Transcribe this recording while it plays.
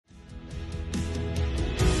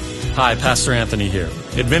Hi, Pastor Anthony here.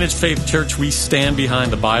 At Vintage Faith Church, we stand behind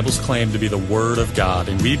the Bible's claim to be the Word of God,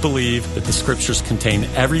 and we believe that the Scriptures contain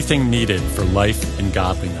everything needed for life and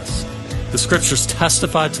godliness. The Scriptures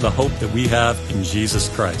testify to the hope that we have in Jesus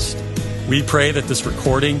Christ. We pray that this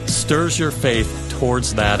recording stirs your faith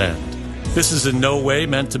towards that end. This is in no way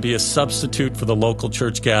meant to be a substitute for the local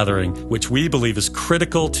church gathering, which we believe is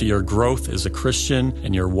critical to your growth as a Christian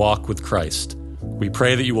and your walk with Christ. We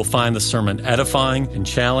pray that you will find the sermon edifying and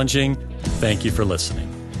challenging. Thank you for listening.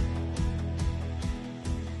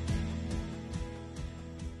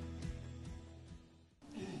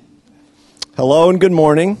 Hello and good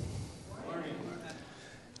morning.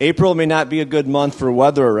 April may not be a good month for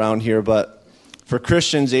weather around here, but for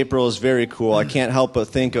Christians, April is very cool. I can't help but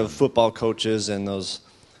think of football coaches and those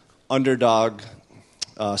underdog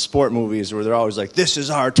sport movies where they're always like, this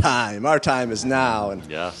is our time is now. And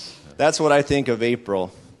Yes. that's what I think of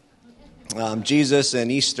April. Jesus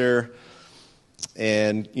and Easter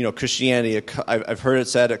and, Christianity, I've heard it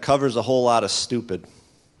said it covers a whole lot of stupid.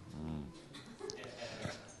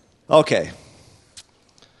 Okay.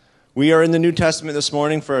 We are in the New Testament this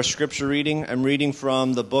morning for our scripture reading. I'm reading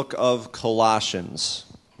from the book of Colossians.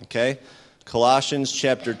 Okay? Colossians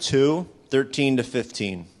chapter 2, 13 to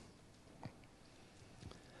 15.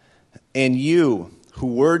 And you, who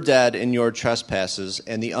were dead in your trespasses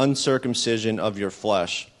and the uncircumcision of your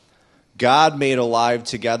flesh, God made alive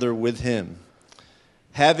together with him,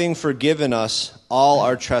 having forgiven us all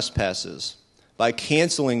our trespasses by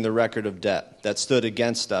canceling the record of debt that stood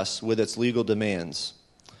against us with its legal demands.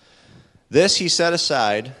 This he set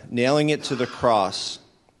aside, nailing it to the cross.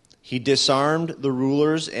 He disarmed the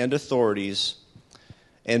rulers and authorities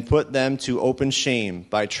and put them to open shame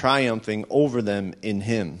by triumphing over them in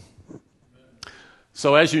him.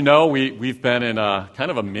 So as you know, we've been in a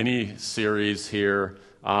kind of a mini-series here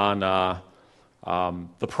on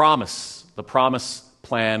the promise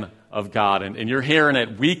plan of God. And you're hearing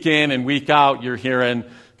it week in and week out. You're hearing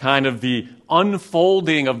kind of the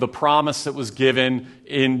unfolding of the promise that was given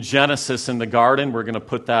in Genesis in the garden. We're going to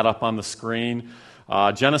put that up on the screen.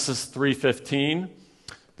 Genesis 3:15.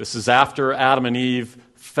 This is after Adam and Eve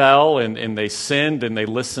fell and they sinned and they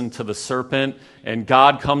listened to the serpent. And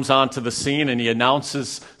God comes onto the scene and he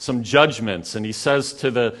announces some judgments. And he says to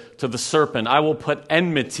the serpent, I will put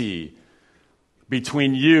enmity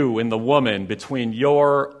between you and the woman, between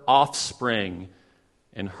your offspring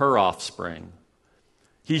and her offspring.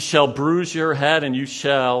 He shall bruise your head, and you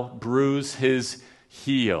shall bruise his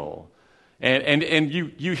heel. And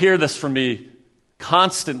you hear this from me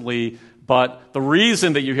constantly, but the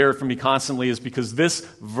reason that you hear it from me constantly is because this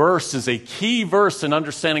verse is a key verse in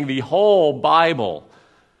understanding the whole Bible.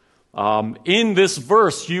 In this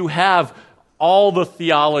verse, you have all the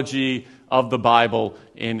theology of the Bible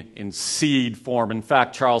in seed form. In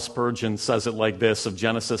fact, Charles Spurgeon says it like this of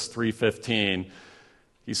Genesis 3:15.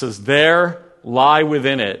 He says, there lie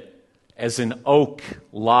within it, as an oak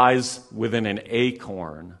lies within an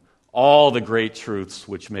acorn, all the great truths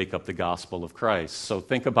which make up the gospel of Christ. So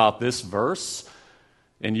think about this verse,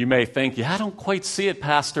 and you may think, I don't quite see it,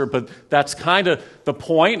 Pastor, but that's kind of the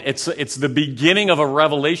point. It's the beginning of a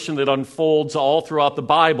revelation that unfolds all throughout the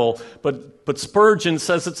Bible. But Spurgeon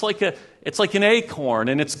says it's like an acorn,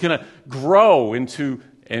 and it's going to grow into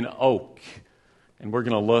an oak. And we're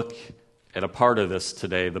going to look at a part of this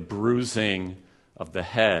today, the bruising of the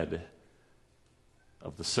head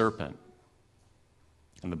of the serpent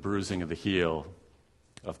and the bruising of the heel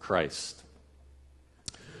of Christ.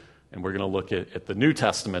 And we're going to look at the New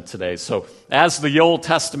Testament today. So as the Old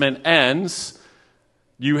Testament ends,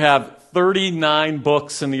 you have 39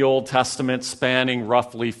 books in the Old Testament spanning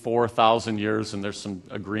roughly 4,000 years, and there's some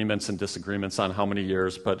agreements and disagreements on how many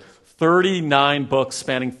years, but 39 books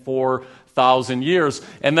spanning 4,000 years.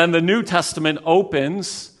 And then the New Testament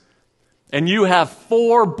opens, and you have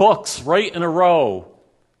 4 books right in a row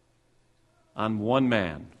on one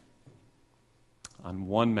man. On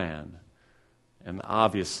one man. And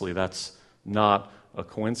obviously that's not a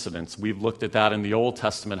coincidence. We've looked at that in the Old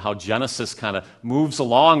Testament, how Genesis kind of moves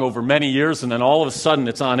along over many years, and then all of a sudden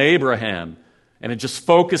it's on Abraham. And it just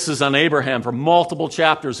focuses on Abraham for multiple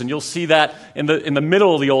chapters. And you'll see that in the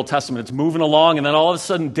middle of the Old Testament. It's moving along, and then all of a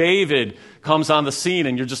sudden David comes on the scene,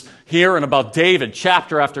 and you're just hearing about David,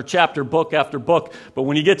 chapter after chapter, book after book. But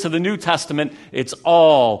when you get to the New Testament, it's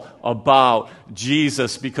all about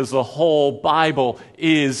Jesus, because the whole Bible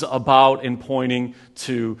is about and pointing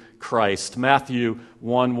to Christ. Matthew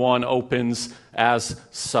 1:1 opens as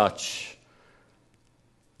such.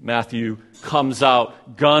 Matthew comes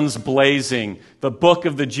out, guns blazing, the book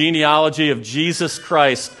of the genealogy of Jesus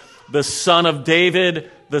Christ, the son of David,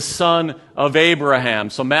 the son of Abraham.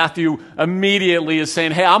 So Matthew immediately is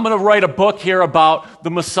saying, hey, I'm going to write a book here about the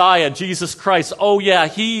Messiah, Jesus Christ. Oh yeah,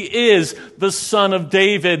 he is the son of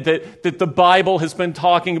David that the Bible has been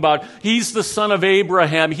talking about. He's the son of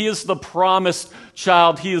Abraham. He is the promised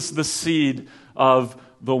child. He is the seed of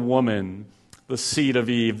the woman, the seed of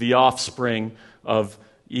Eve, the offspring of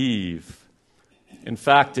Eve. In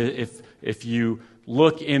fact, if you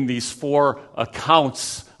look in these four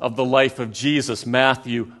accounts of the life of Jesus,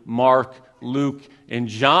 Matthew, Mark, Luke, and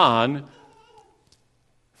John,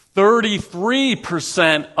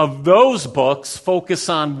 33% of those books focus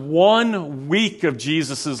on 1 week of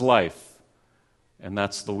Jesus' life. And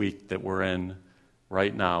that's the week that we're in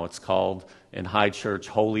right now. It's called in High Church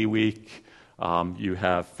Holy Week. You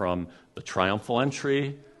have from the triumphal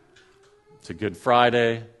entry to Good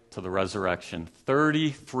Friday to the resurrection.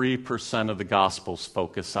 33% of the Gospels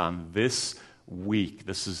focus on this week.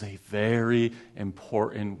 This is a very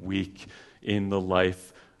important week in the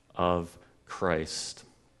life of Christ.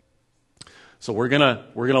 So we're gonna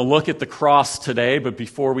look at the cross today, but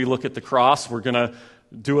before we look at the cross, we're gonna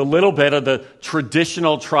do a little bit of the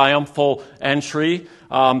traditional triumphal entry.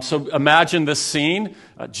 So imagine this scene.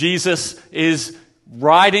 Jesus is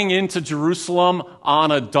riding into Jerusalem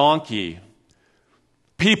on a donkey.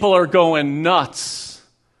 People are going nuts.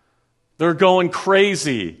 They're going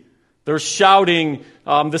crazy. They're shouting,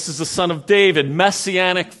 this is the son of David.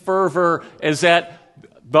 Messianic fervor is at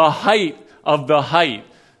the height of the height.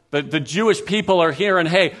 The Jewish people are hearing,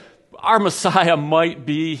 hey, our Messiah might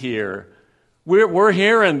be here. We're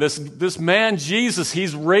hearing this man, Jesus,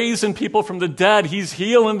 he's raising people from the dead. He's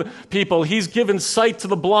healing people. He's giving sight to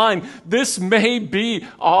the blind. This may be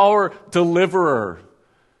our deliverer.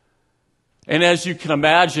 And as you can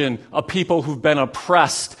imagine, a people who've been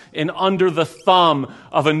oppressed and under the thumb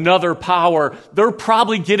of another power, they're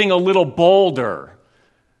probably getting a little bolder.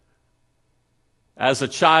 As a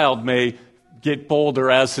child may get bolder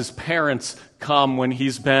as his parents come when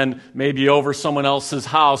he's been maybe over someone else's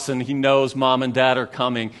house and he knows mom and dad are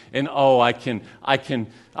coming, and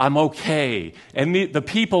I'm okay. And the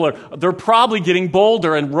people they're probably getting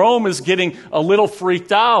bolder, and Rome is getting a little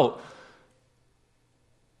freaked out.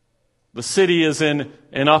 The city is in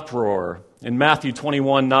an uproar. In Matthew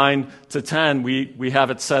 21, 9-10, we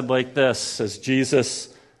have it said like this, as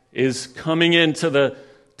Jesus is coming to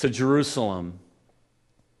Jerusalem.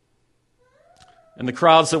 And the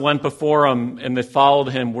crowds that went before him and that followed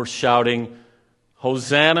him were shouting,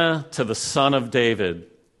 Hosanna to the Son of David.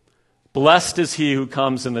 Blessed is he who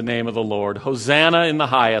comes in the name of the Lord. Hosanna in the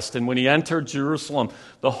highest. And when he entered Jerusalem,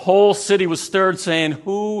 the whole city was stirred, saying,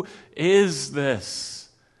 who is this?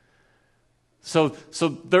 So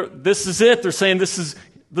this is it. They're saying this is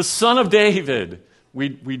the Son of David.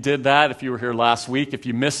 We did that if you were here last week. If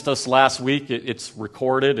you missed us last week, it's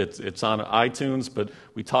recorded. It's on iTunes. But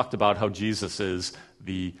we talked about how Jesus is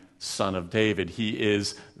the Son of David. He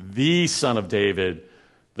is the Son of David,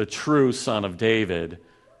 the true Son of David.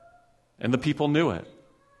 And the people knew it.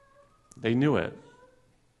 They knew it.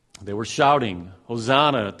 They were shouting,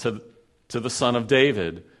 Hosanna to the Son of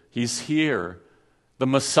David. He's here. The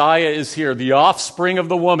Messiah is here. The offspring of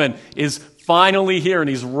the woman is finally here, and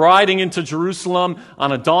he's riding into Jerusalem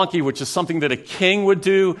on a donkey, which is something that a king would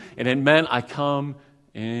do, and it meant, I come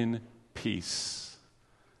in peace.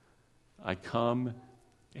 I come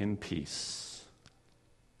in peace.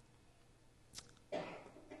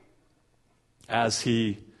 As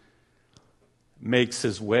he makes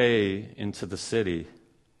his way into the city,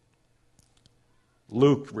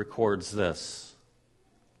 Luke records this.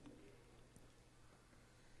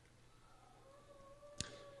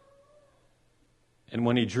 And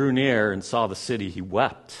when he drew near and saw the city, he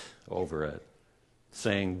wept over it,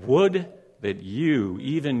 saying, would that you,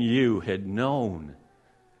 even you, had known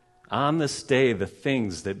on this day the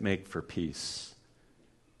things that make for peace,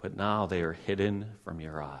 but now they are hidden from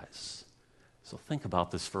your eyes. So think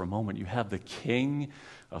about this for a moment. You have the King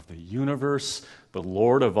of the universe, the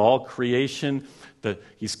Lord of all creation.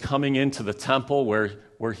 He's coming into the temple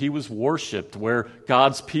where he was worshipped, where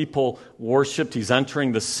God's people worshipped. He's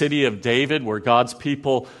entering the city of David, where God's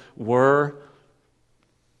people were.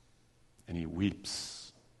 And he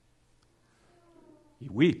weeps. He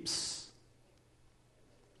weeps.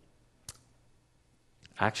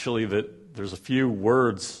 Actually, there's a few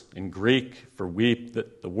words in Greek for weep.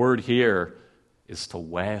 The word here is to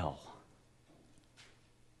wail.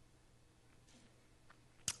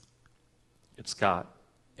 It's got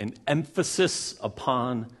an emphasis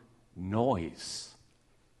upon noise.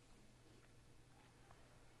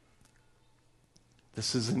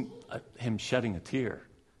 This isn't him shedding a tear.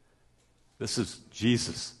 This is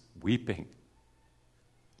Jesus weeping.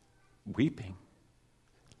 weeping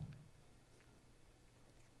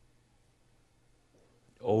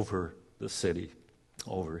over the city,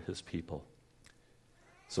 over his people.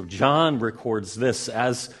 So John records this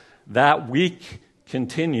as that week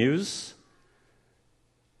continues.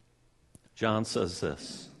 John says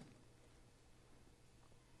this.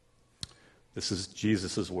 This is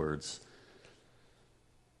Jesus' words.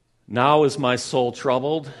 Now is my soul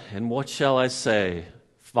troubled, and what shall I say?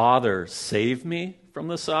 Father, save me from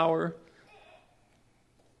this hour.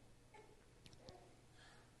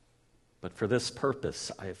 But for this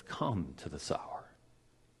purpose I have come to this hour.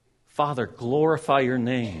 Father, glorify your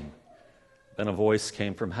name. Then a voice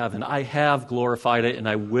came from heaven. I have glorified it, and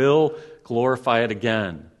I will glorify it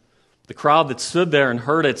again. The crowd that stood there and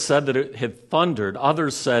heard it said that it had thundered.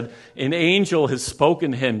 Others said, an angel has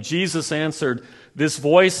spoken to him. Jesus answered, this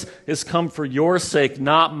voice has come for your sake,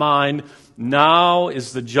 not mine. Now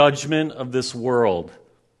is the judgment of this world.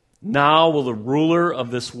 Now will the ruler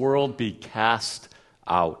of this world be cast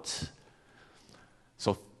out.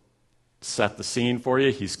 So set the scene for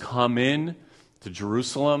you. He's come in to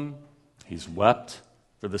Jerusalem. He's wept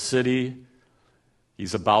for the city.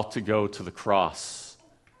 He's about to go to the cross.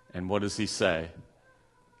 And what does he say?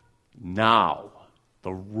 Now,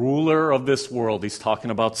 the ruler of this world, he's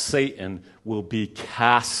talking about Satan, will be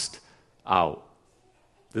cast out.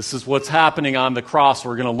 This is what's happening on the cross.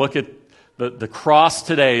 We're going to look at the cross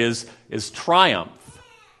today is triumph.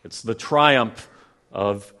 It's the triumph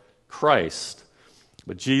of Christ.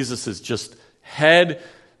 But Jesus is just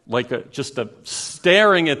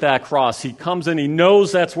staring at that cross. He comes in, he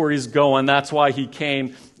knows that's where he's going. That's why he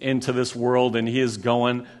came into this world, and he is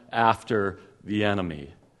going after the enemy.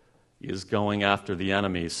 He is going after the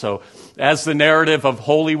enemy. So as the narrative of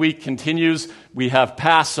Holy Week continues, we have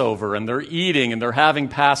Passover, and they're eating, and they're having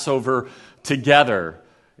Passover together.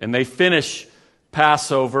 And they finish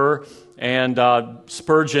Passover, and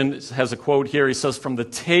Spurgeon has a quote here. He says, from the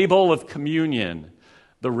table of communion,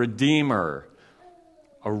 the Redeemer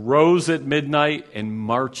arose at midnight and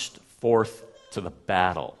marched forth to the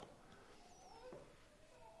battle.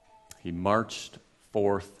 He marched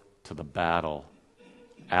forth to the battle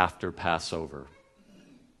after Passover,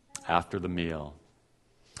 after the meal.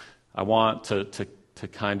 I want to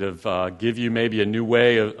kind of give you maybe a new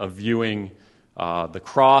way of viewing the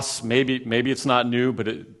cross. Maybe it's not new,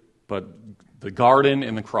 but the garden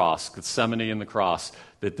and the cross, Gethsemane and the cross,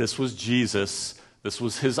 that this was Jesus. This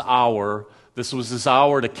was his hour. This was his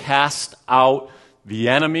hour to cast out the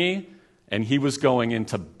enemy, and he was going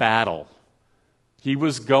into battle. He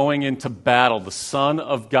was going into battle. The Son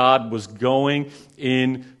of God was going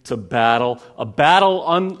into battle, a battle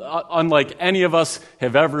unlike any of us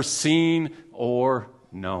have ever seen or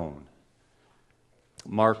known.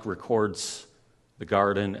 Mark records the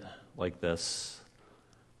garden like this.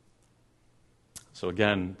 So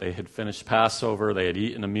again, they had finished Passover, they had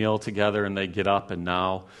eaten a meal together, and they get up, and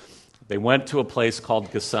now they went to a place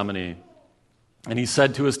called Gethsemane. And he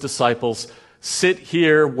said to his disciples, sit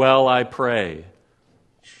here while I pray.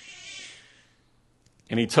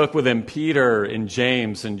 And he took with him Peter and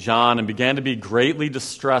James and John and began to be greatly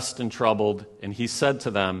distressed and troubled. And he said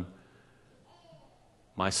to them,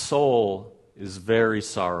 my soul is very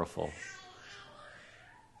sorrowful,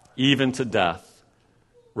 even to death.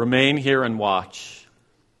 Remain here and watch.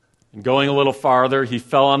 And going a little farther, he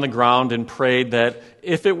fell on the ground and prayed that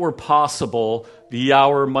if it were possible, the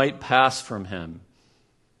hour might pass from him.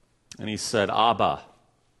 And he said, Abba,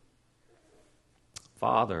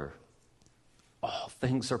 Father, all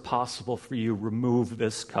things are possible for you. Remove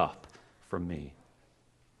this cup from me.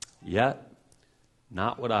 Yet,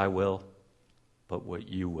 not what I will, but what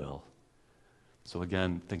you will. So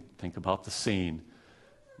again, think about the scene.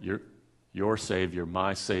 Your Savior,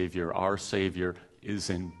 my Savior, our Savior is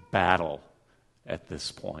in battle at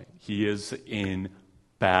this point. He is in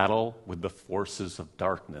battle with the forces of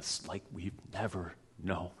darkness like we've never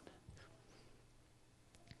known.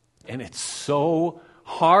 And it's so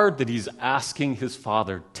hard that he's asking his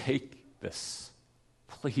Father, take this,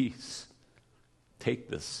 please, take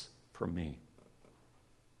this from me.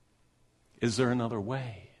 Is there another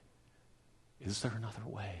way? Is there another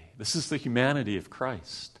way? This is the humanity of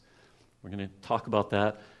Christ. We're going to talk about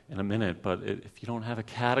that in a minute, but if you don't have a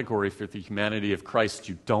category for the humanity of Christ,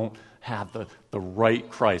 you don't have the right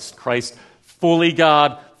Christ. Christ, fully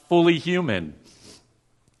God, fully human.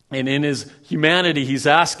 And in his humanity, he's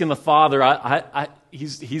asking the Father,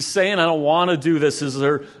 he's saying, I don't want to do this. Is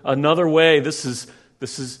there another way?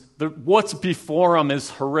 What's before him is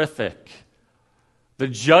horrific. The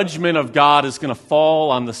judgment of God is going to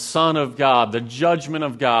fall on the Son of God. The judgment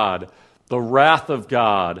of God, the wrath of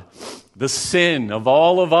God, the sin of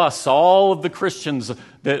all of us, all of the Christians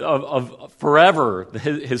that of forever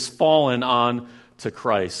has fallen on to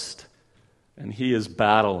Christ. And he is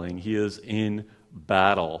battling. He is in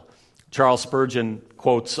battle. Charles Spurgeon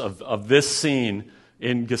quotes of this scene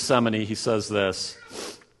in Gethsemane. He says this: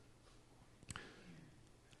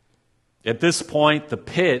 "At this point, the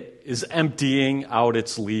pit is emptying out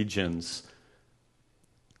its legions.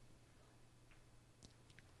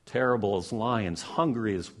 Terrible as lions,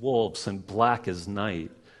 hungry as wolves, and black as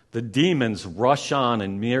night. The demons rush on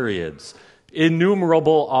in myriads,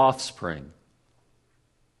 innumerable offspring,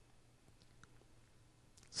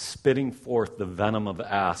 spitting forth the venom of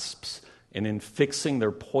asps and infixing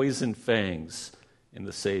their poisoned fangs in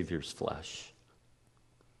the Savior's flesh.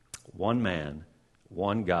 One man,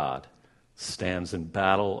 one God, stands in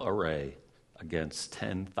battle array against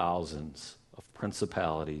 10,000s of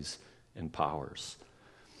principalities and powers."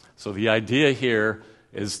 So the idea here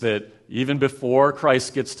is that even before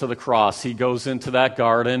Christ gets to the cross, he goes into that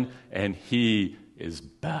garden and he is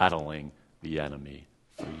battling the enemy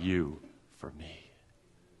for you, for me.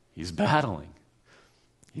 He's battling.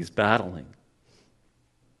 He's battling.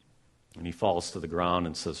 And he falls to the ground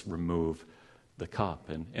and says, "Remove the cup."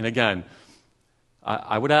 And again,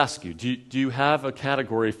 I would ask you, do you have a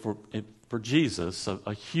category for Jesus,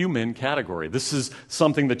 a human category? This is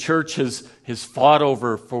something the church has fought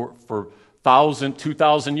over for 1,000,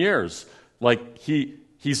 2,000 years. Like,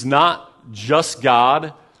 he's not just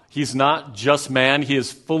God. He's not just man. He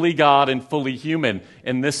is fully God and fully human.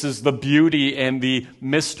 And this is the beauty and the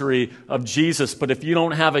mystery of Jesus. But if you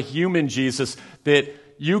don't have a human Jesus that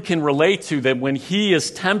you can relate to, that when he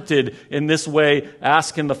is tempted in this way,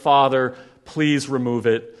 asking the Father, please remove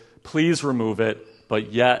it,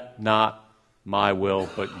 but yet not my will,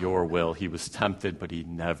 but your will. He was tempted, but he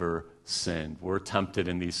never sinned. We're tempted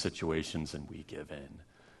in these situations and we give in.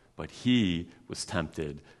 But he was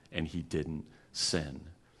tempted and he didn't sin.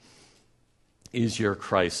 Is your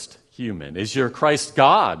Christ human? Is your Christ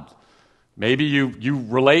God? Maybe you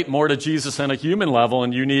relate more to Jesus on a human level,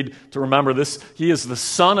 and you need to remember this. He is the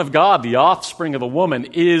Son of God. The offspring of the woman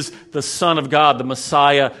is the Son of God. The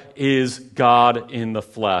Messiah is God in the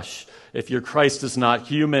flesh. If your Christ is not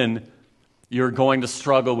human, you're going to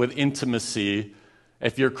struggle with intimacy.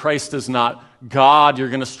 If your Christ is not God, you're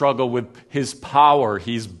going to struggle with his power.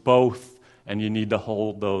 He's both, and you need to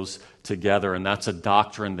hold those together. And that's a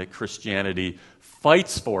doctrine that Christianity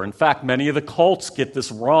fights for. In fact, many of the cults get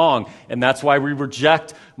this wrong, and that's why we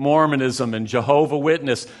reject Mormonism and Jehovah's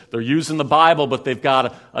Witness. They're using the Bible, but they've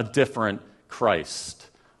got a different Christ,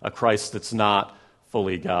 a Christ that's not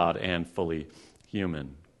fully God and fully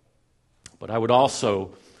human. But I would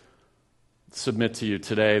also submit to you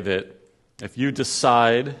today that if you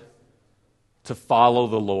decide to follow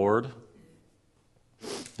the Lord,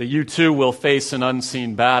 that you too will face an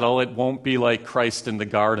unseen battle. It won't be like Christ in the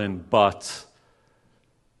garden, but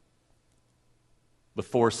the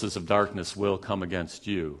forces of darkness will come against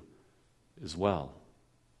you as well.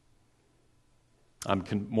 I'm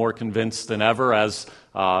more convinced than ever as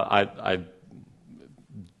I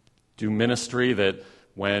do ministry that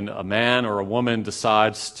when a man or a woman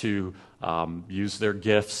decides to use their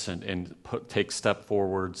gifts and take a step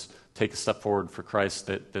forward for Christ,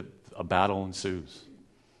 that a battle ensues.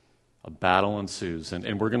 A battle ensues.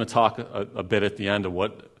 And we're going to talk a bit at the end of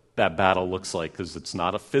what that battle looks like, because it's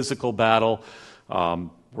not a physical battle.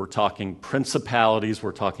 We're talking principalities,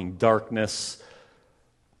 we're talking darkness,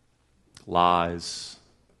 lies,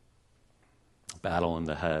 battle in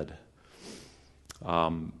the head.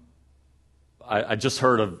 I just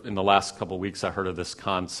heard of, in the last couple of weeks, I heard of this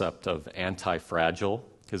concept of anti-fragile.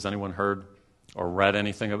 Has anyone heard or read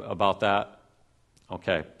anything about that?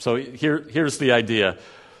 Okay, so here's the idea.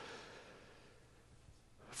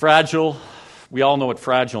 Fragile, we all know what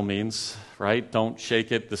fragile means, right? Don't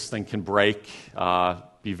shake it. This thing can break.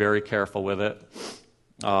 Be very careful with it.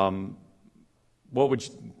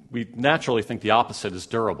 We naturally think the opposite is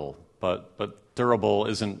durable, but durable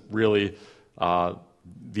isn't really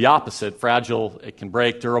the opposite. Fragile, it can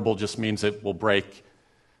break. Durable just means it will break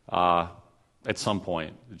at some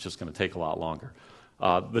point. It's just going to take a lot longer.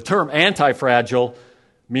 The term anti-fragile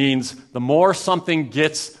means the more something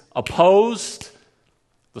gets opposed,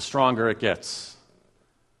 the stronger it gets.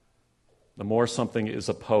 The more something is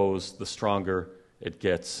opposed, the stronger it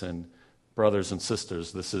gets. And brothers and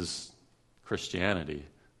sisters, this is Christianity.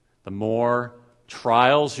 The more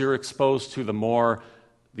trials you're exposed to, the more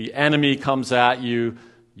the enemy comes at you,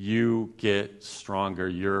 you get stronger.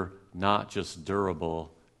 You're not just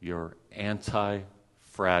durable, you're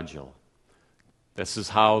anti-fragile. This is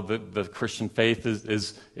how the Christian faith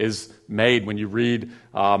is made. When you read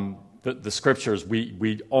the scriptures.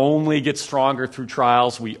 We only get stronger through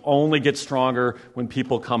trials. We only get stronger when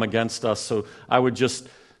people come against us. So I would just,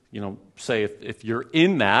 say if you're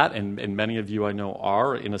in that, and many of you I know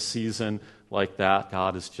are in a season like that,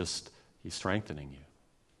 God is He's strengthening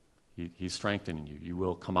you. He's strengthening you. You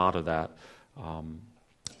will come out of that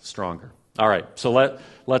stronger. All right, so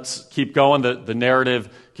let's keep going. The narrative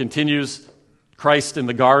continues. Christ in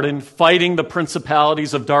the garden, fighting the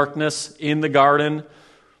principalities of darkness in the garden.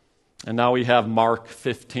 And now we have Mark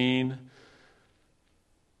 15.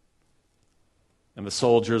 And the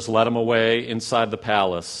soldiers led him away inside the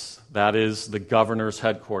palace, that is, the governor's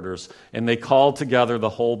headquarters. And they called together the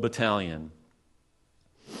whole battalion.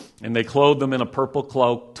 And they clothed them in a purple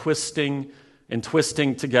cloak, twisting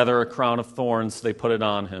together a crown of thorns, they put it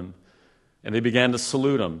on him. And they began to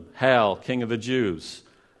salute him, "Hail, King of the Jews."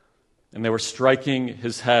 And they were striking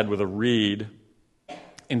his head with a reed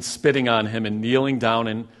and spitting on him and kneeling down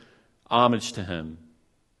in homage to him.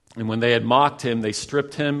 And when they had mocked him, they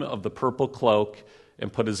stripped him of the purple cloak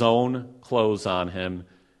and put his own clothes on him,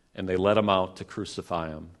 and they led him out to crucify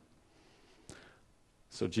him.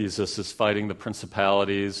 So Jesus is fighting the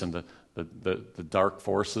principalities and the dark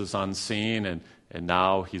forces unseen, and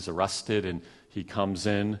now he's arrested, and he comes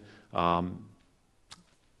in, and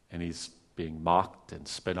he's being mocked and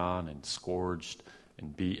spit on and scourged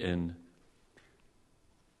and beaten,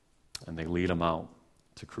 and they lead him out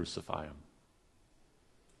to crucify him.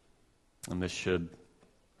 And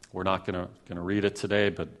we're not going to read it today,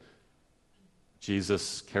 but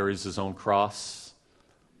Jesus carries his own cross.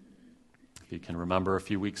 If you can remember a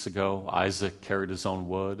few weeks ago, Isaac carried his own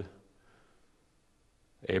wood,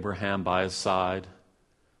 Abraham by his side.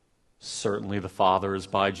 Certainly the Father is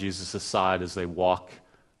by Jesus' side as they walk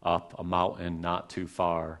up a mountain not too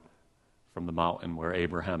far from the mountain where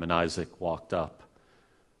Abraham and Isaac walked up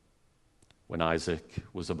when Isaac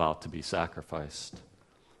was about to be sacrificed.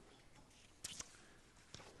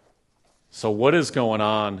 So what is going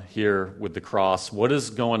on here with the cross? What is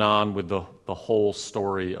going on with the whole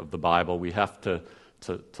story of the Bible? We have to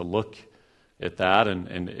look at that. And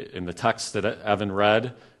in the text that Evan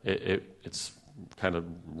read, it's kind of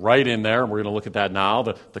right in there. We're going to look at that now.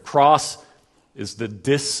 The cross is the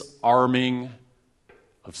disarming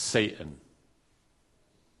of Satan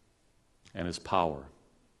and his power.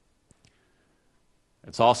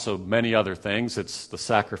 It's also many other things. It's the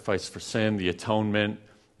sacrifice for sin, the atonement,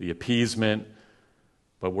 the appeasement.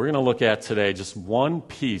 But we're going to look at today just one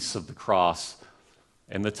piece of the cross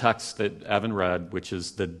in the text that Evan read, which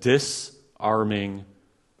is the disarming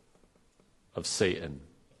of Satan.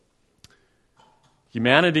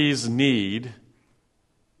 Humanity's need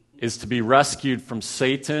is to be rescued from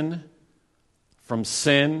Satan, from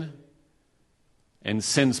sin, and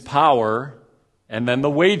sin's power, and then the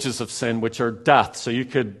wages of sin, which are death. So you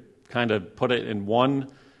could kind of put it in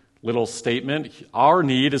one little statement. Our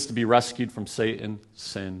need is to be rescued from Satan,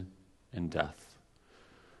 sin, and death.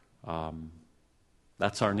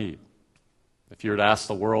 That's our need. If you were to ask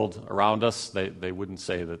the world around us, they wouldn't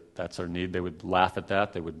say that that's our need. They would laugh at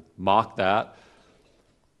that. They would mock that.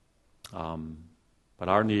 But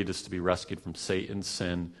our need is to be rescued from Satan,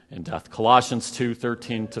 sin, and death. Colossians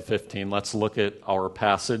 2:13-15. Let's look at our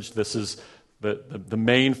passage. This is the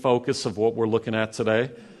main focus of what we're looking at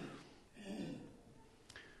today.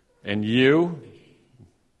 And you,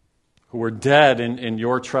 who were dead in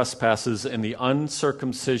your trespasses and the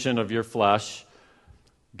uncircumcision of your flesh,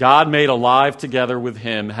 God made alive together with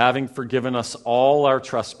him, having forgiven us all our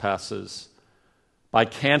trespasses by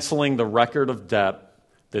canceling the record of debt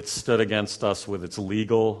that stood against us with its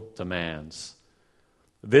legal demands.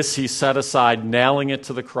 This he set aside, nailing it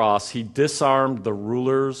to the cross. He disarmed the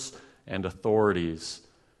rulers and authorities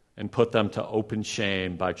and put them to open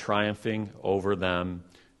shame by triumphing over them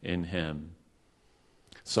in him.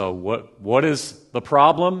 So what is the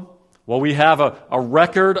problem? Well, we have a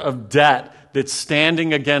record of debt that's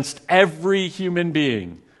standing against every human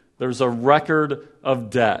being. There's a record of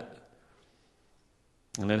debt.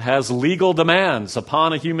 And it has legal demands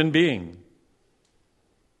upon a human being.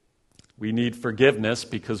 We need forgiveness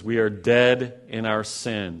because we are dead in our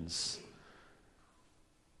sins.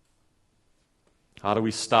 How do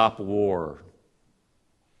we stop war?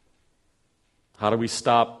 How do we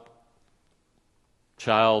stop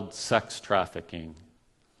child sex trafficking?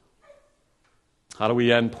 How do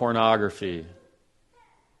we end pornography?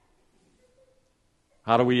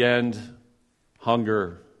 How do we end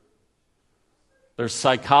hunger? There's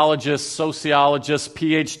psychologists, sociologists,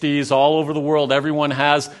 PhDs all over the world. Everyone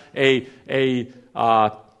has a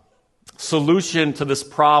solution to this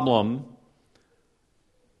problem.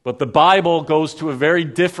 But the Bible goes to a very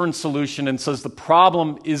different solution and says the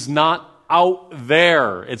problem is not out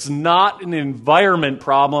there. It's not an environment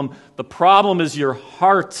problem. The problem is your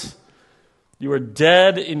heart. You are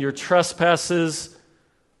dead in your trespasses,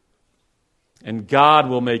 and God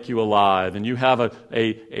will make you alive. And you have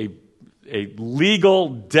a legal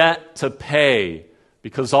debt to pay,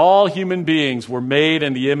 because all human beings were made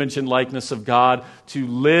in the image and likeness of God to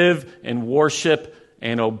live and worship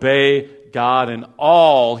and obey God, and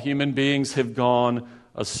all human beings have gone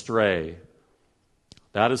astray.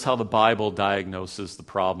 That is how the Bible diagnoses the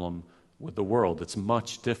problem with the world. It's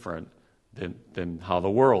much different than how the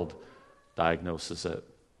world diagnoses it.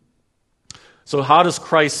 So how does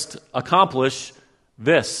Christ accomplish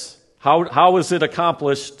this? How is it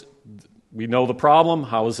accomplished? We know the problem.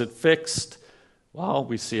 How is it fixed? Well,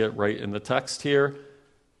 we see it right in the text here.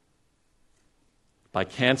 By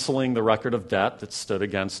canceling the record of debt that stood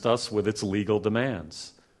against us with its legal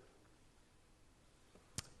demands.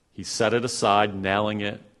 He set it aside, nailing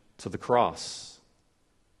it to the cross.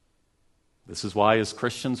 This is why, as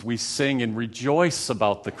Christians, we sing and rejoice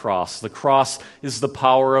about the cross. The cross is the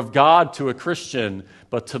power of God to a Christian,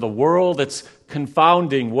 but to the world, it's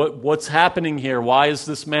confounding. What's happening here? Why is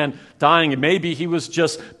this man dying? And maybe he was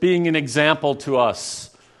just being an example to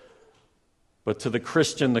us. But to the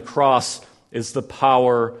Christian, the cross is the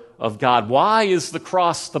power of God. Why is the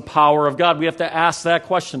cross the power of God? We have to ask that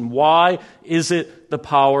question. Why is it the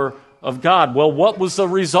power of God? Well, what was the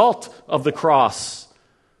result of the cross?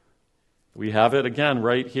 We have it again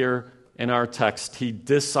right here in our text. He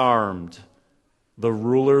disarmed the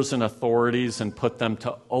rulers and authorities and put them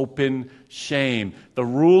to open shame. The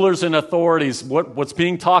rulers and authorities, what's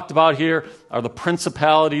being talked about here are the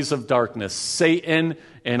principalities of darkness. Satan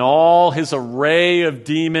and all his array of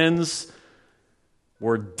demons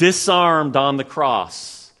were disarmed on the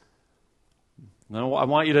cross. Now, I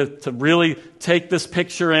want you to really take this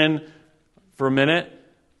picture in for a minute.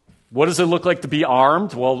 What does it look like to be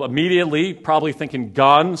armed? Well, immediately, probably thinking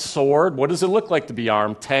gun, sword. What does it look like to be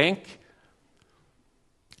armed? Tank.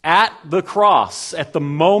 At the cross, at the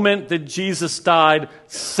moment that Jesus died,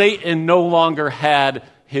 Satan no longer had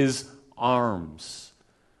his arms.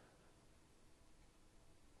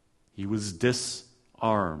 He was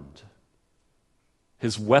disarmed.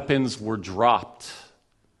 His weapons were dropped.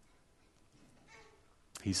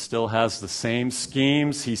 He still has the same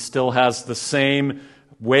schemes. He still has the same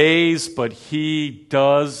ways, but he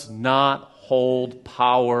does not hold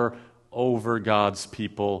power over God's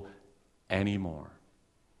people anymore.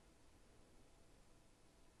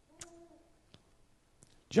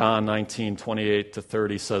 John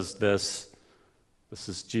 19:28-30 says this. This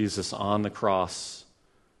is Jesus on the cross.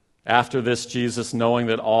 After this, Jesus, knowing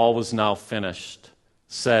that all was now finished,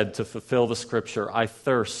 said to fulfill the scripture, I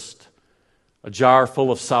thirst. A jar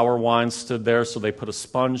full of sour wine stood there, so they put a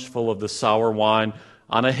sponge full of the sour wine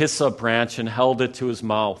on a hyssop branch and held it to his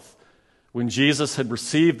mouth. When Jesus had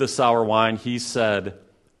received the sour wine, he said,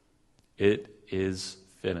 it is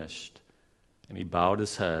finished. And he bowed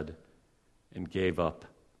his head and gave up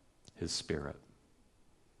his spirit.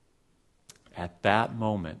 At that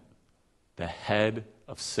moment, the head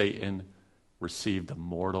of Satan received a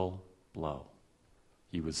mortal blow.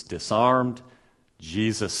 He was disarmed.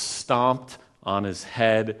 Jesus stomped on his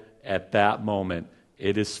head at that moment.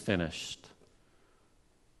 It is finished.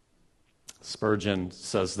 Spurgeon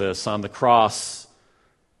says this, on the cross,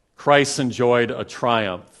 Christ enjoyed a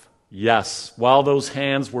triumph. Yes, while those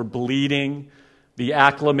hands were bleeding, the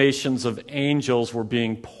acclamations of angels were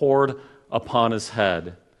being poured upon his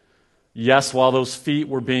head. Yes, while those feet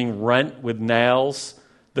were being rent with nails,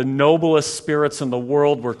 the noblest spirits in the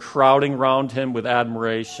world were crowding round him with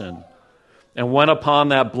admiration. And when upon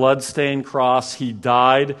that blood-stained cross he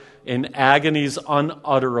died in agonies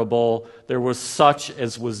unutterable, there was such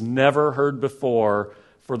as was never heard before,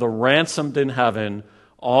 for the ransomed in heaven,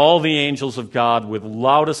 all the angels of God with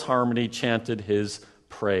loudest harmony chanted his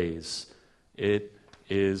praise. It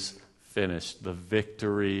is finished. The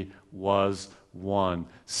victory was won.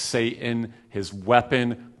 Satan, his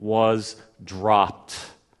weapon was dropped.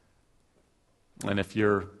 And if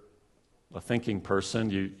you're a thinking person,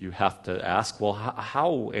 you have to ask, well,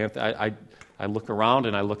 how Anthony? I look around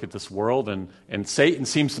and I look at this world, and Satan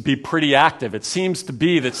seems to be pretty active. It seems to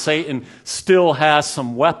be that Satan still has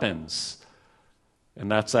some weapons. And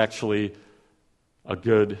that's actually a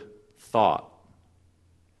good thought.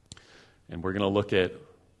 And we're going to look at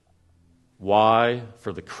why,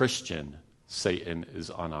 for the Christian, Satan is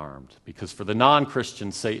unarmed. Because for the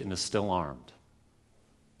non-Christian, Satan is still armed.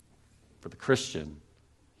 For the Christian,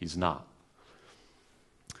 he's not.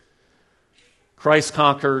 Christ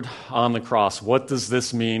conquered on the cross. What does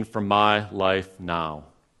this mean for my life now?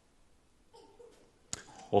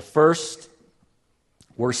 Well, first,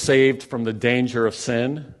 we're saved from the danger of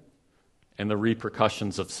sin and the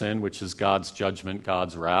repercussions of sin, which is God's judgment,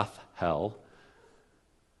 God's wrath, hell.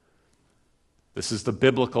 This is the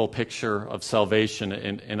biblical picture of salvation.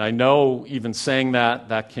 And I know even saying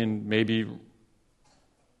that can maybe,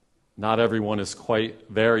 not everyone is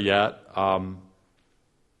quite there yet.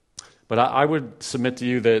 But I would submit to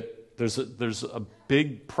you that there's a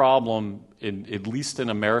big problem, at least in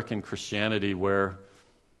American Christianity, where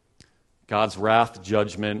God's wrath,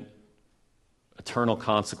 judgment, eternal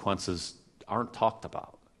consequences aren't talked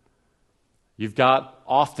about.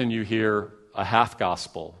 Often you hear a half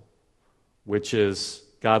gospel, which is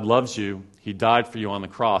God loves you, He died for you on the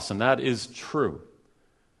cross, and that is true.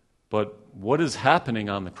 But what is happening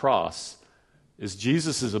on the cross is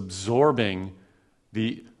Jesus is absorbing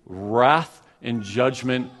the wrath and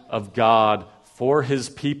judgment of God for His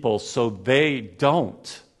people so they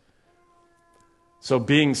don't. So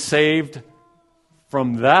being saved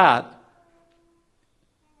from that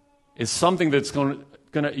is something that's going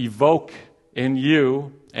to evoke in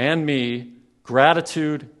you and me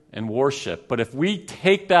gratitude and worship. But if we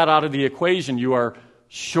take that out of the equation, you are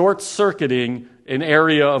short-circuiting an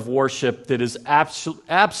area of worship that is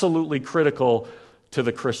absolutely critical to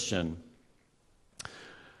the Christian.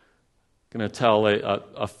 I'm going to tell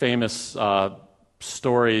a famous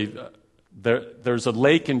story. There's a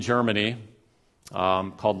lake in Germany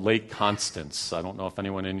called Lake Constance. I don't know if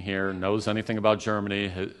anyone in here knows anything about Germany,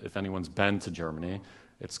 if anyone's been to Germany.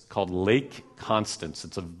 It's called Lake Constance.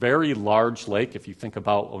 It's a very large lake. If you think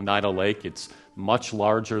about Oneida Lake, it's much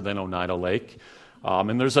larger than Oneida Lake.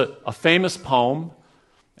 And there's a famous poem,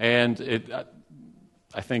 and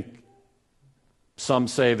I think some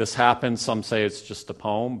say this happened, some say it's just a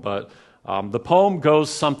poem, but the poem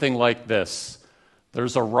goes something like this.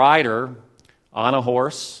 There's a rider on a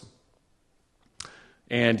horse,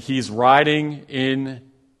 and he's riding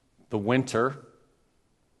in the winter,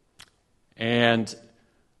 and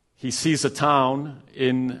he sees a town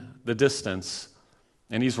in the distance,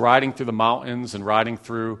 and he's riding through the mountains and riding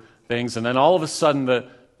through things, and then all of a sudden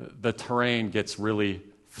the terrain gets really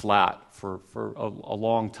flat for a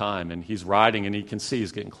long time, and he's riding, and he can see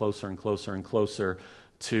he's getting closer and closer and closer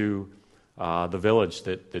to the village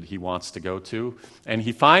that he wants to go to. And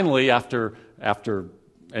he finally, after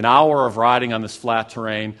an hour of riding on this flat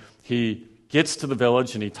terrain, he gets to the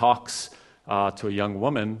village and he talks to a young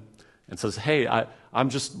woman and says, "Hey,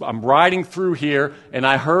 I'm riding through here, and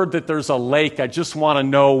I heard that there's a lake. I just want to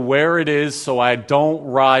know where it is so I don't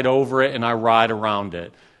ride over it and I ride around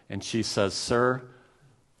it." And she says, "Sir,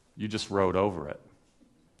 you just rode over it.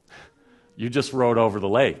 You just rode over the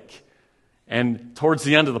lake." And towards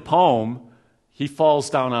the end of the poem, he falls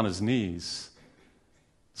down on his knees,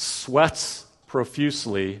 sweats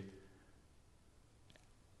profusely,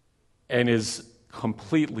 and is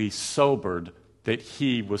completely sobered that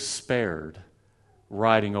he was spared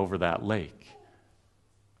riding over that lake.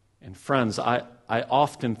 And friends, I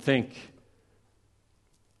often think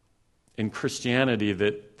in Christianity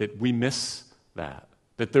that we miss that.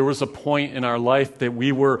 That there was a point in our life that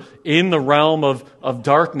we were in the realm of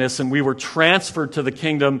darkness and we were transferred to the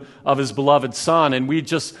kingdom of His beloved Son, and we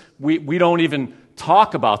don't even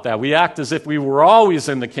talk about that. We act as if we were always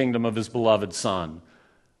in the kingdom of His beloved Son.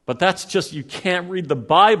 But that's just, you can't read the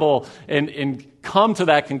Bible and come to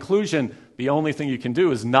that conclusion. The only thing you can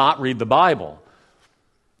do is not read the Bible.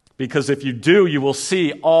 Because if you do, you will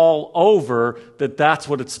see all over that that's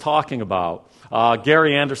what it's talking about.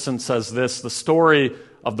 Gary Anderson says this: the story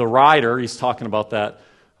of the rider, he's talking about that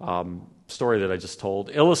story that I just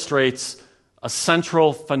told, illustrates a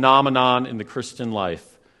central phenomenon in the Christian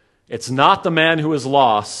life. It's not the man who is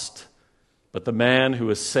lost, but the man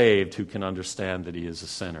who is saved who can understand that he is a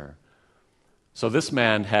sinner. So this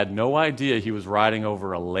man had no idea he was riding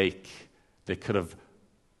over a lake that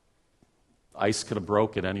ice could have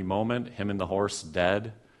broke at any moment, him and the horse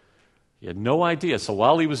dead. He had no idea. So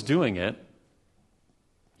while he was doing it,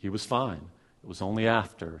 he was fine. It was only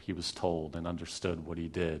after he was told and understood what he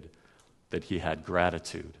did that he had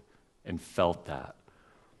gratitude and felt that.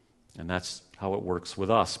 And that's how it works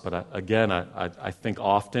with us. But I think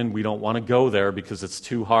often we don't want to go there because it's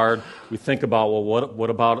too hard. We think about, well,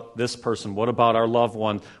 what about this person? What about our loved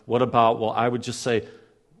one? I would just say,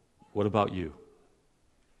 what about you?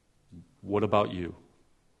 What about you?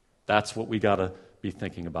 That's what we got to be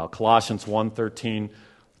thinking about. Colossians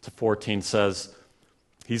 1:13-14 says,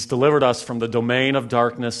 He's delivered us from the domain of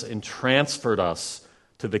darkness and transferred us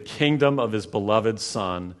to the kingdom of His beloved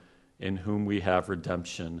Son, in whom we have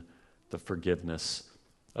redemption, the forgiveness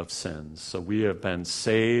of sins. So we have been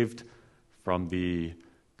saved from the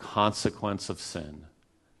consequence of sin.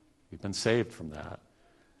 We've been saved from that.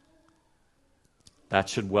 That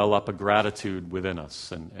should well up a gratitude within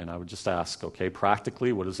us. And I would just ask, okay,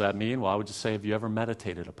 practically, what does that mean? Well, I would just say, have you ever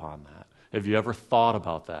meditated upon that? Have you ever thought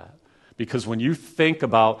about that? Because when you think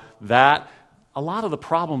about that, a lot of the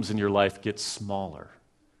problems in your life get smaller.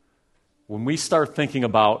 When we start thinking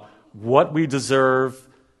about what we deserve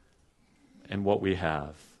and what we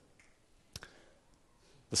have.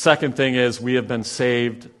 The second thing is we have been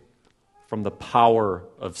saved from the power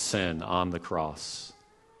of sin on the cross.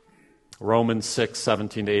 Romans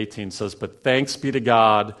 6:17-18 says, "But thanks be to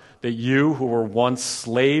God that you who were once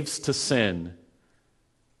slaves to sin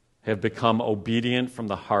have become obedient from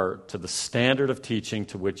the heart to the standard of teaching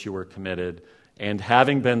to which you were committed, and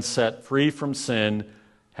having been set free from sin,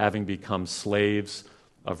 having become slaves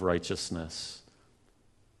of righteousness."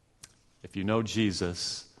 If you know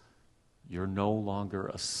Jesus, you're no longer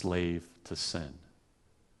a slave to sin.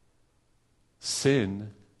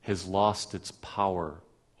 Sin has lost its power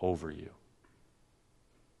over you.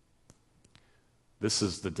 This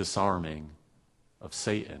is the disarming of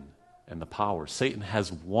Satan and the power. Satan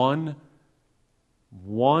has one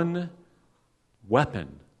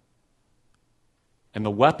weapon. And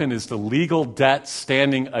the weapon is the legal debt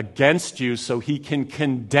standing against you so he can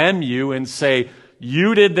condemn you and say,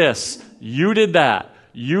 you did this, you did that,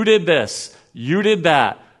 you did this, you did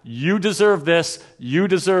that, you deserve this, you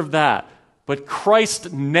deserve that. But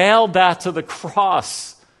Christ nailed that to the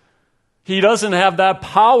cross. He doesn't have that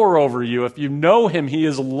power over you. If you know him, he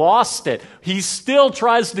has lost it. He still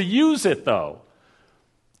tries to use it, though.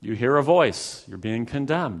 You hear a voice, you're being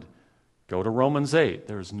condemned. Go to Romans 8.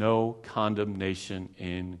 There is no condemnation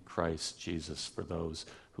in Christ Jesus for those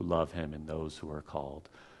who love him and those who are called.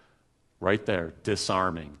 Right there,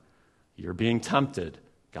 disarming. You're being tempted.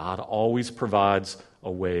 God always provides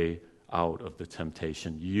a way out of the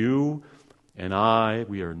temptation. You and I,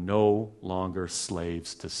 we are no longer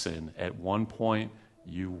slaves to sin. At one point,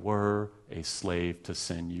 you were a slave to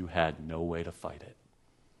sin. You had no way to fight it.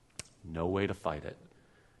 No way to fight it.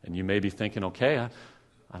 And you may be thinking, okay,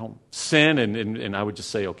 I don't sin, and I would just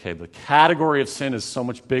say, okay, the category of sin is so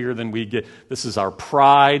much bigger than we get. This is our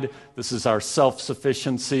pride. This is our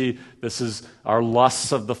self-sufficiency. This is our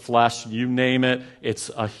lusts of the flesh. You name it. It's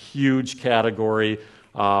a huge category.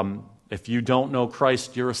 If you don't know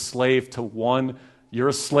Christ, you're a slave to one. You're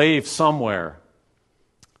a slave somewhere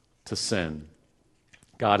to sin.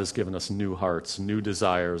 God has given us new hearts, new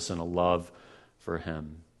desires, and a love for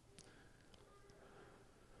him.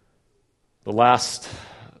 The last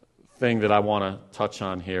thing that I want to touch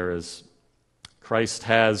on here is Christ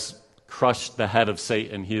has crushed the head of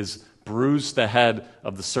Satan. He has bruised the head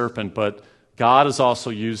of the serpent, but God is also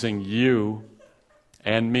using you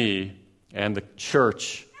and me and the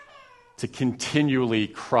church to continually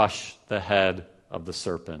crush the head of the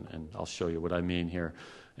serpent. And I'll show you what I mean here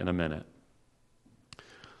in a minute.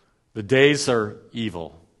 The days are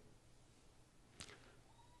evil.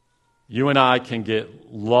 You and I can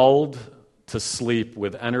get lulled to sleep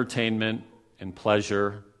with entertainment and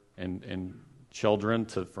pleasure and children,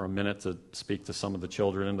 for a minute to speak to some of the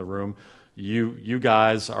children in the room. You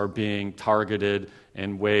guys are being targeted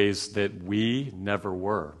in ways that we never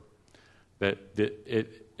were.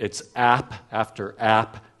 It's app after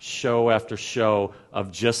app, show after show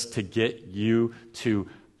of just to get you to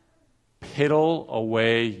piddle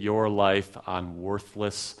away your life on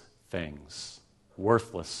worthless things.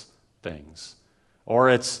 Worthless things. Or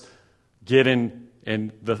it's get in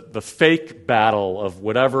the fake battle of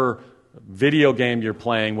whatever video game you're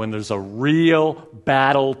playing when there's a real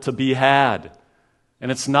battle to be had.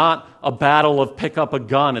 And it's not a battle of pick up a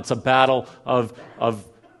gun. It's a battle of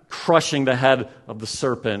crushing the head of the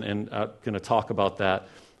serpent, and I'm going to talk about that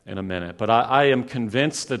in a minute. But I am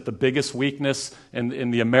convinced that the biggest weakness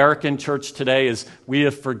in the American church today is we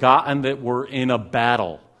have forgotten that we're in a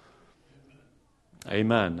battle.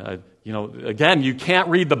 Amen. Again, you can't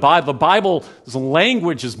read the Bible. The Bible's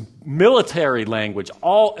language is military language,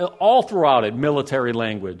 all throughout it, military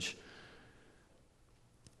language.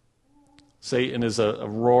 Satan is a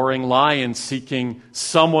roaring lion seeking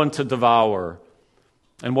someone to devour.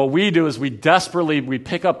 And what we do is we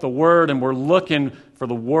pick up the word and we're looking for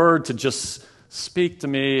the word to just speak to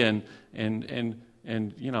me and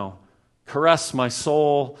caress my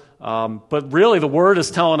soul. But really the word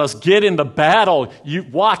is telling us, get in the battle. You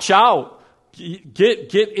watch out.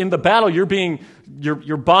 Get in the battle.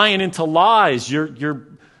 You're buying into lies. You're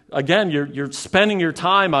spending your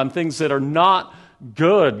time on things that are not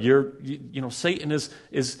good. Satan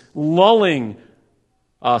is lulling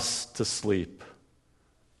us to sleep,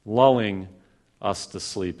 lulling us to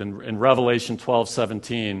sleep. In Revelation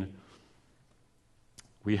 12:17,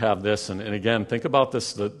 we have this, and again, think about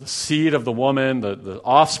this, the seed of the woman, the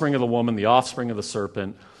offspring of the woman, the offspring of the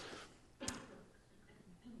serpent.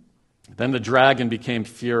 Then the dragon became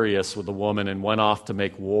furious with the woman and went off to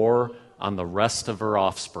make war on the rest of her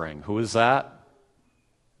offspring. Who is that?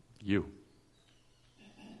 You.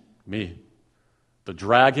 Me. The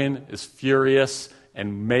dragon is furious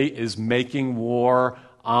and is making war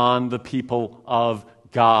on the people of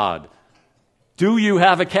God. Do you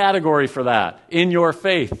have a category for that in your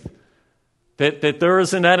faith? That there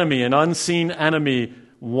is an enemy, an unseen enemy,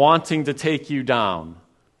 wanting to take you down?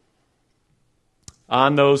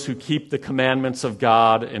 On those who keep the commandments of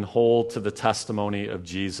God and hold to the testimony of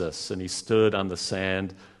Jesus. And he stood on the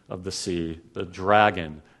sand of the sea. The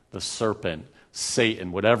dragon, the serpent,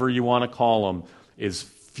 Satan, whatever you want to call him, is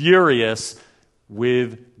furious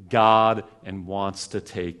with God and wants to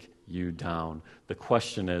take you down. The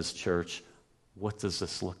question is, church, what does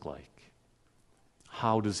this look like?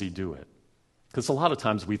 How does he do it? Because a lot of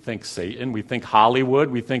times we think Satan, we think Hollywood,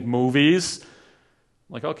 we think movies.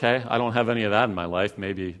 Like, okay, I don't have any of that in my life.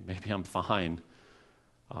 Maybe I'm fine.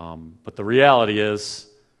 But the reality is,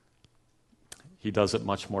 he does it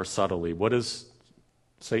much more subtly. What is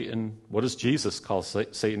Satan? What does Jesus call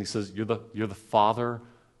Satan? He says, "You're the father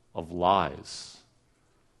of lies."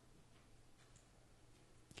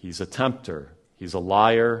 He's a tempter. He's a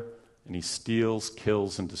liar, and he steals,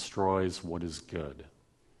 kills, and destroys what is good.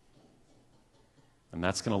 And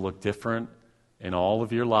that's going to look different in all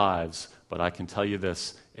of your lives. But I can tell you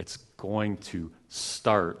this, it's going to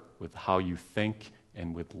start with how you think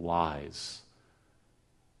and with lies.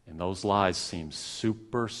 And those lies seem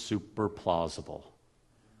super, super plausible.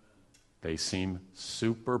 They seem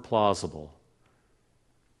super plausible.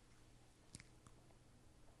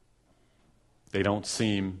 They don't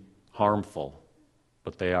seem harmful,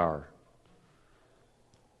 but they are.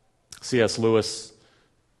 C.S. Lewis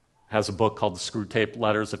has a book called The Screwtape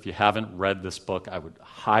Letters. If you haven't read this book, I would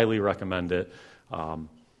highly recommend it.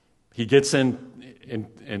 He gets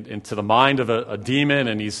into the mind of a demon,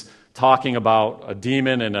 and he's talking about a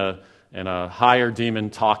demon and a higher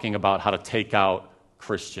demon talking about how to take out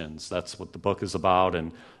Christians. That's what the book is about,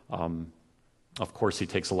 and of course he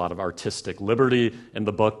takes a lot of artistic liberty in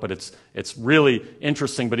the book, but it's really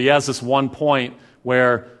interesting. But he has this one point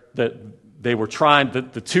where they were trying,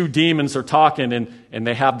 the two demons are talking, and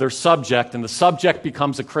they have their subject, and the subject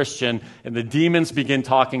becomes a Christian, and the demons begin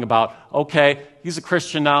talking about, okay, he's a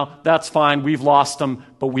Christian now, that's fine, we've lost him,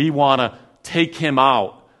 but we want to take him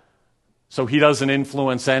out so he doesn't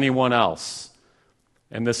influence anyone else.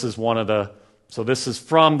 And this is so this is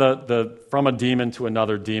from a demon to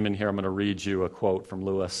another demon here. I'm going to read you a quote from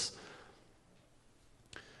Lewis.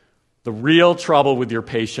 "The real trouble with your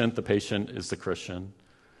patient," the patient is the Christian,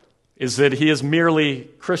 "is that he is merely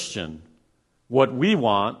Christian. What we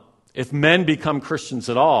want, if men become Christians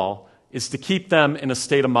at all, is to keep them in a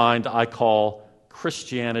state of mind I call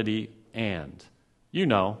Christianity and. You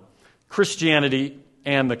know, Christianity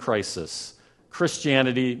and the crisis,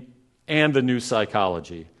 Christianity and the new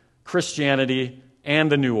psychology, Christianity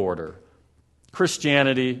and the new order,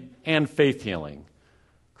 Christianity and faith healing,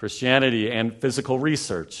 Christianity and physical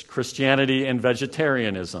research, Christianity and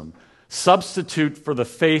vegetarianism. Substitute for the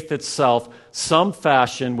faith itself some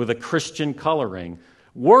fashion with a Christian coloring.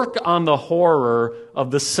 Work on the horror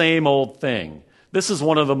of the same old thing. This is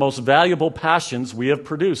one of the most valuable passions we have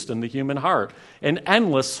produced in the human heart, an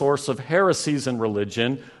endless source of heresies in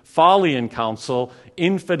religion, folly in counsel,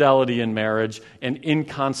 infidelity in marriage, and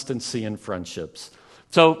inconstancy in friendships."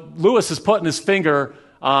 So Lewis is putting his finger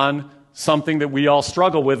on something that we all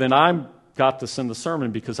struggle with, and I got this in the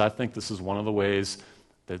sermon because I think this is one of the ways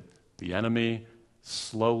that the enemy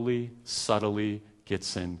slowly, subtly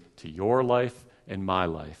gets into your life and my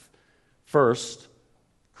life. First,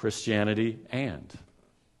 Christianity and.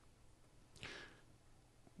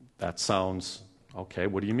 That sounds, okay,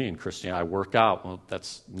 what do you mean, Christianity? I work out. Well,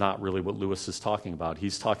 that's not really what Lewis is talking about.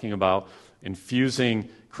 He's talking about infusing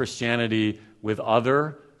Christianity with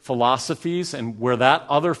other philosophies, and where that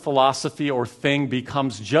other philosophy or thing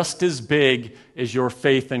becomes just as big as your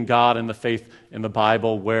faith in God and the faith in the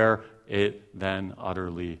Bible, where it then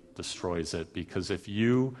utterly destroys it. Because if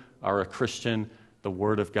you are a Christian, the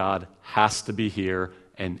Word of God has to be here,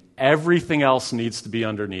 and everything else needs to be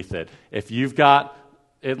underneath it. If you've got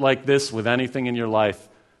it like this with anything in your life,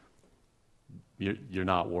 you're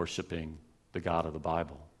not worshiping the God of the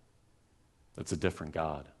Bible. It's a different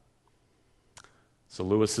God. So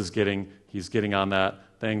Lewis is getting on that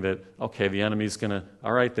thing that, okay, the enemy's going to,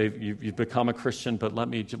 all right, you've become a Christian, but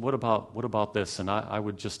what about this? And I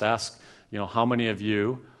would just ask, how many of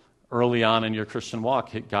you early on in your Christian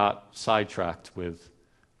walk got sidetracked with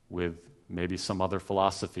maybe some other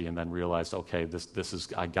philosophy and then realized, okay, this is,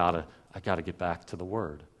 I gotta get back to the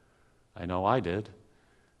Word. I know I did.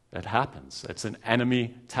 That happens. It's an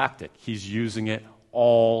enemy tactic. He's using it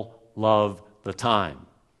all of the time.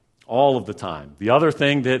 All of the time. The other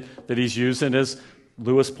thing that he's using is,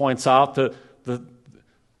 Lewis points out, the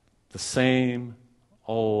same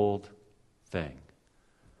old thing.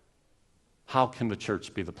 How can the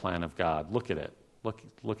church be the plan of God? Look at it.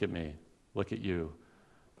 Look at me. Look at you.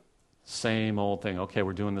 Same old thing. Okay,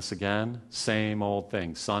 we're doing this again. Same old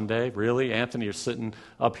thing. Sunday, really? Anthony, you're sitting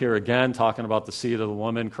up here again talking about the seed of the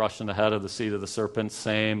woman, crushing the head of the seed of the serpent.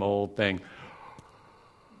 Same old thing.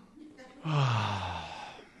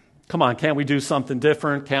 Come on, can't we do something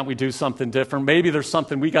different? Can't we do something different? Maybe there's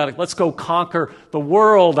something let's go conquer the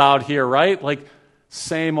world out here, right? Like,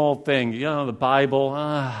 same old thing. The Bible,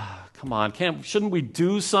 come on, shouldn't we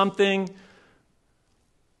do something?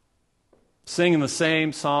 Singing the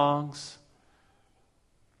same songs.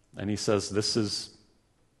 And he says this is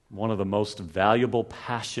one of the most valuable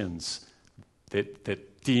passions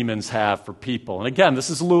that demons have for people. And again, this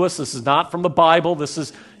is Lewis. This is not from the Bible. This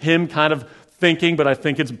is him kind of thinking, but I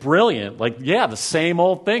think it's brilliant. Like, yeah, the same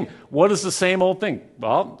old thing. What is the same old thing?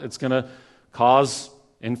 Well, it's going to cause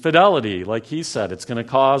infidelity, like he said. It's going to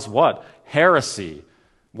cause what? Heresy.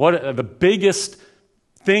 What the biggest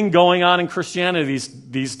thing going on in Christianity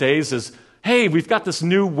these days is, hey, we've got this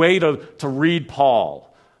new way to read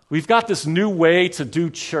Paul. We've got this new way to do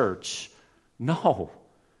church. No.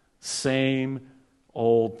 Same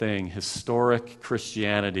old thing. Historic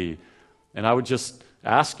Christianity. And I would just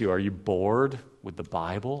ask you, are you bored with the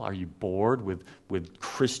Bible? Are you bored with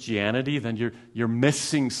Christianity? Then you're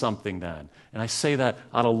missing something then. And I say that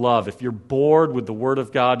out of love. If you're bored with the Word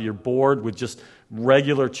of God, you're bored with just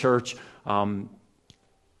regular church,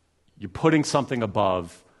 you're putting something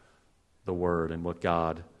above the Word, and what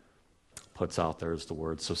God puts out there is the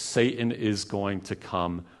Word. So Satan is going to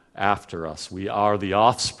come after us. We are the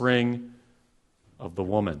offspring of the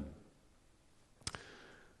woman.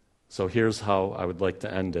 So here's how I would like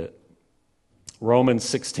to end it. Romans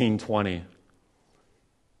 16:20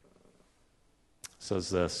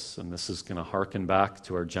 says this, and this is going to hearken back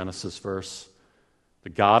to our Genesis verse. The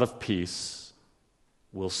God of peace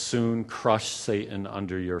will soon crush Satan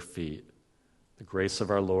under your feet. The grace of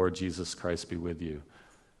our Lord Jesus Christ be with you.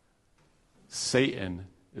 Satan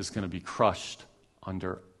is going to be crushed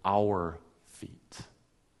under our feet.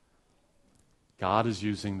 God is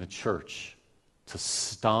using the church to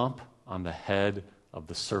stomp on the head of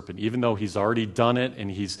the serpent. Even though he's already done it and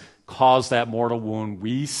he's caused that mortal wound,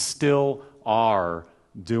 we still are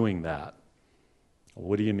doing that.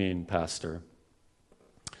 What do you mean, Pastor?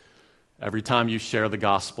 Every time you share the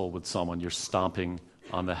gospel with someone, you're stomping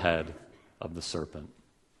on the head of the serpent.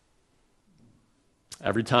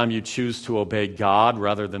 Every time you choose to obey God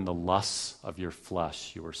rather than the lusts of your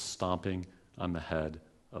flesh, you are stomping on the head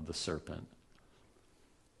of the serpent.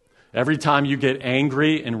 Every time you get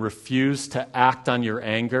angry and refuse to act on your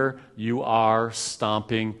anger, you are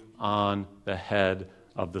stomping on the head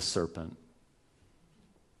of the serpent.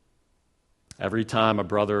 Every time a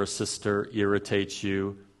brother or sister irritates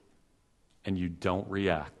you and you don't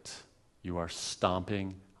react, you are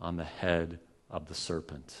stomping on the head of the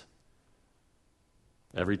serpent.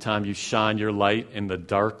 Every time you shine your light in the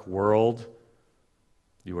dark world,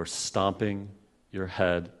 you are stomping the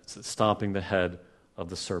head of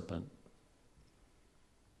the serpent.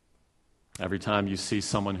 Every time you see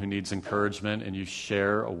someone who needs encouragement and you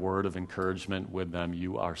share a word of encouragement with them,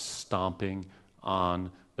 you are stomping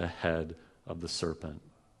on the head of the serpent.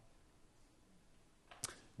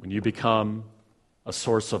 When you become a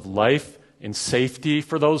source of life and safety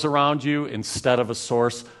for those around you instead of a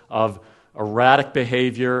source of erratic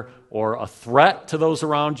behavior or a threat to those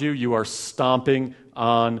around you, you are stomping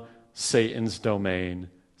on Satan's domain,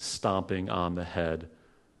 stomping on the head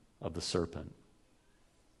of the serpent.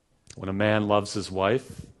 When a man loves his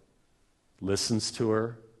wife, listens to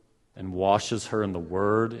her, and washes her in the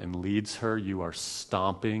Word and leads her, you are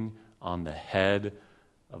stomping on the head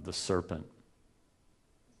of the serpent.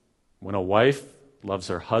 When a wife loves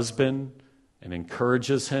her husband and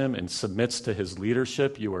encourages him and submits to his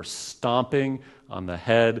leadership, you are stomping on the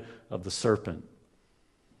head of the serpent.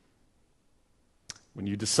 When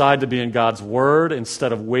you decide to be in God's Word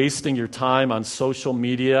instead of wasting your time on social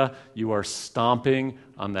media, you are stomping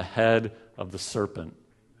on the head of the serpent.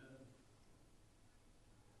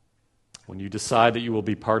 When you decide that you will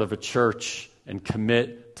be part of a church and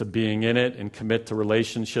commit to being in it and commit to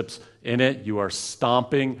relationships in it, you are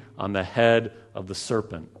stomping on the head of the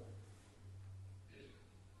serpent.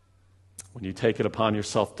 When you take it upon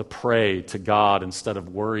yourself to pray to God instead of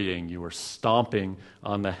worrying, you are stomping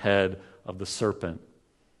on the head of the serpent.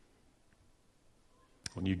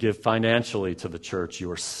 When you give financially to the church, you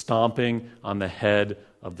are stomping on the head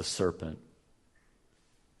of the serpent.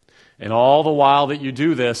 And all the while that you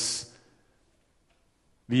do this,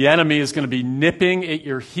 the enemy is going to be nipping at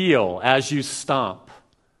your heel as you stomp,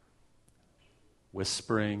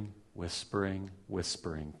 whispering, whispering,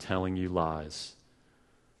 whispering, telling you lies.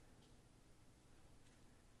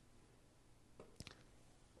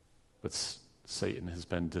 But Satan has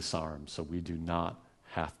been disarmed, so we do not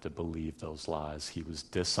have to believe those lies. He was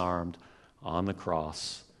disarmed on the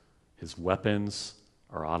cross. His weapons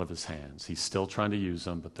are out of his hands. He's still trying to use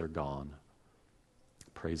them, but they're gone.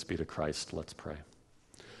 Praise be to Christ. Let's pray.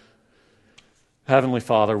 Heavenly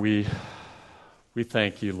Father, we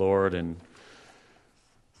thank you, Lord, and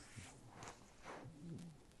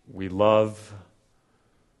we love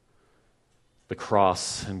the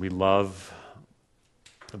cross, and we love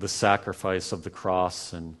the sacrifice of the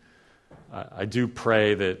cross, and I do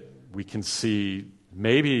pray that we can see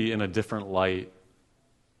maybe in a different light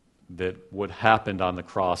that what happened on the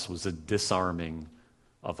cross was a disarming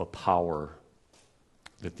of a power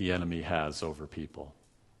that the enemy has over people.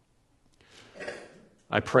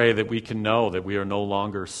 I pray that we can know that we are no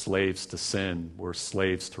longer slaves to sin, we're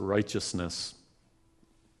slaves to righteousness,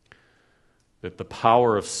 that the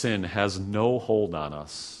power of sin has no hold on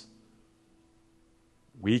us.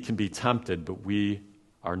 We can be tempted, but we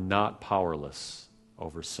are not powerless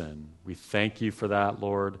over sin. We thank you for that,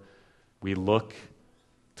 Lord. We look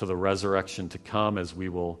to the resurrection to come, as we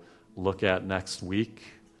will look at next week.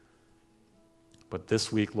 But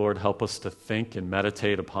this week, Lord, help us to think and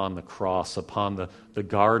meditate upon the cross, upon the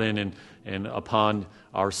garden, and upon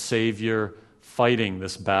our Savior fighting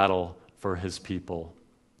this battle for his people,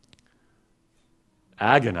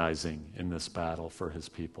 agonizing in this battle for his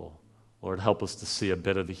people. Lord, help us to see a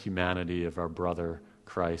bit of the humanity of our brother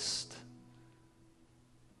Christ.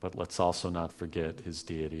 But let's also not forget his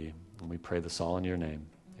deity. And we pray this all in your name.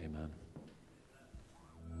 Amen.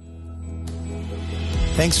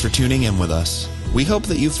 Thanks for tuning in with us. We hope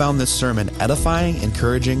that you found this sermon edifying,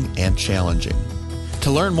 encouraging, and challenging.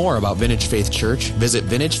 To learn more about Vintage Faith Church, visit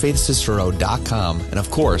vintagefaithcicero.com. And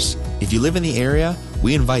of course, if you live in the area,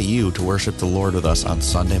 we invite you to worship the Lord with us on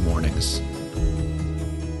Sunday mornings.